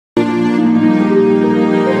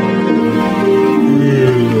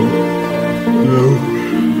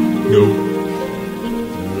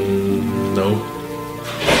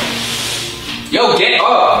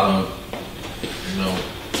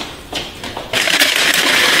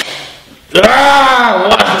Ah,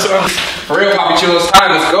 what? For real, Poppy Chill, it's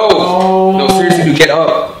time. Let's go. Oh. No, seriously, dude, get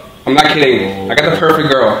up. I'm not kidding. I got the perfect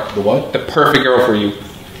girl. The what? The perfect girl for you.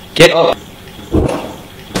 Get up.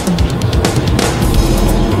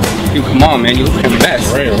 Dude, come on, man. You look like a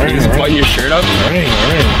mess. Right. You just button your shirt up. Right.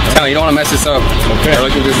 Tell you don't want to mess this up. Okay. I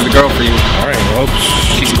look like this is the girl for you. All right. Well,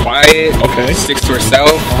 She's quiet. Okay. Sticks to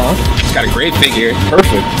herself. She's got a great figure.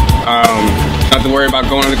 Perfect. Not to worry about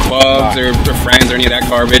going to the clubs or friends or any of that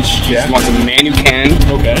garbage. She just wants a man who can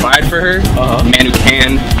provide for her. A man who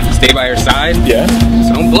can stay by her side. Yeah.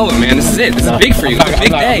 So don't blow it, man. This is it. This is big for you. It's a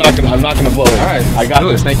big day. I'm not gonna blow it. All right. I got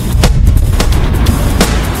this. Thank you.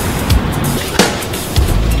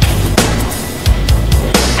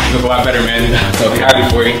 You look a lot better, man. So happy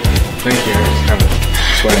for you. Thank you. It's kind of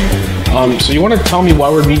sweating. So you want to tell me why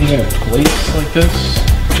we're meeting in a place like this?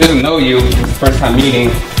 She doesn't know you. It's the first time meeting.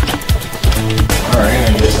 Alright,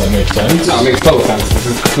 I guess that makes sense. No, it makes total sense. This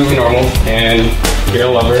is completely normal, and you're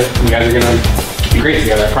gonna love her. You guys are gonna be great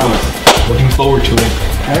together, I promise. Looking forward to it.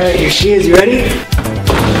 Alright, here she is. You ready?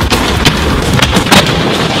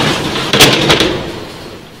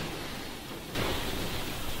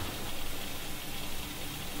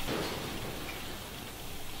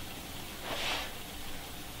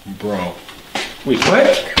 Bro. Wait, what?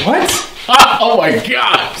 What? Ah, oh my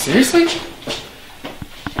god! Seriously?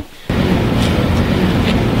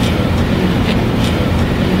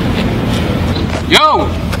 Yo,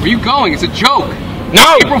 where you going? It's a joke.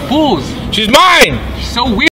 No! April Fools. She's mine! She's so weird.